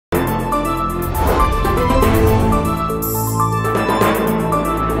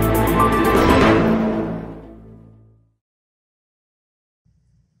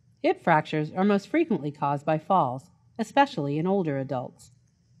Hip fractures are most frequently caused by falls, especially in older adults.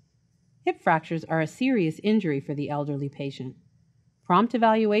 Hip fractures are a serious injury for the elderly patient. Prompt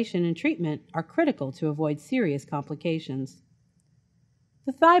evaluation and treatment are critical to avoid serious complications.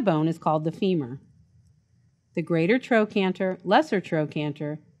 The thigh bone is called the femur. The greater trochanter, lesser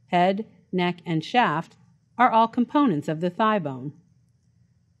trochanter, head, neck, and shaft are all components of the thigh bone.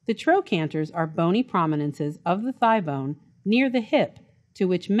 The trochanters are bony prominences of the thigh bone near the hip to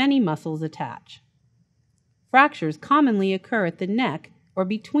which many muscles attach. Fractures commonly occur at the neck or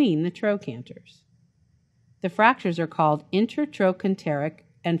between the trochanters. The fractures are called intertrochanteric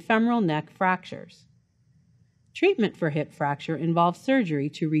and femoral neck fractures. Treatment for hip fracture involves surgery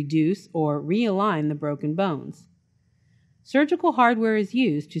to reduce or realign the broken bones. Surgical hardware is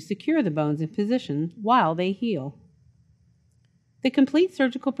used to secure the bones in position while they heal. The complete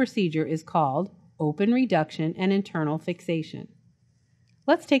surgical procedure is called open reduction and internal fixation.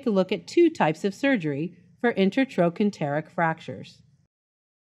 Let's take a look at two types of surgery for intertrochanteric fractures.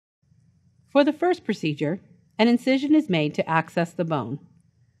 For the first procedure, an incision is made to access the bone.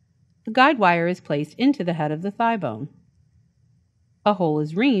 A guide wire is placed into the head of the thigh bone. A hole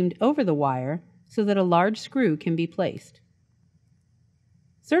is reamed over the wire so that a large screw can be placed.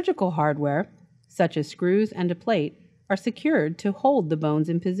 Surgical hardware, such as screws and a plate, are secured to hold the bones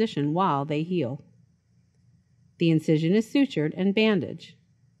in position while they heal. The incision is sutured and bandaged.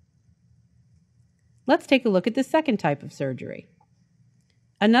 Let's take a look at the second type of surgery.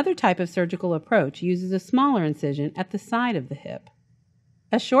 Another type of surgical approach uses a smaller incision at the side of the hip.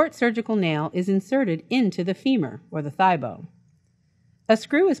 A short surgical nail is inserted into the femur, or the thigh bone. A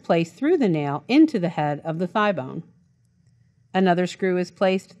screw is placed through the nail into the head of the thigh bone. Another screw is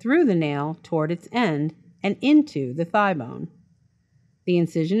placed through the nail toward its end and into the thigh bone. The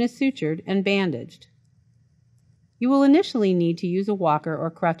incision is sutured and bandaged. You will initially need to use a walker or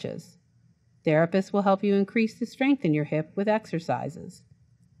crutches. Therapists will help you increase the strength in your hip with exercises.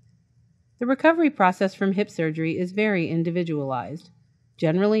 The recovery process from hip surgery is very individualized.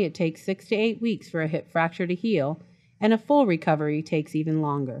 Generally, it takes 6 to 8 weeks for a hip fracture to heal, and a full recovery takes even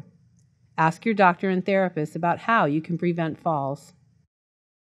longer. Ask your doctor and therapist about how you can prevent falls.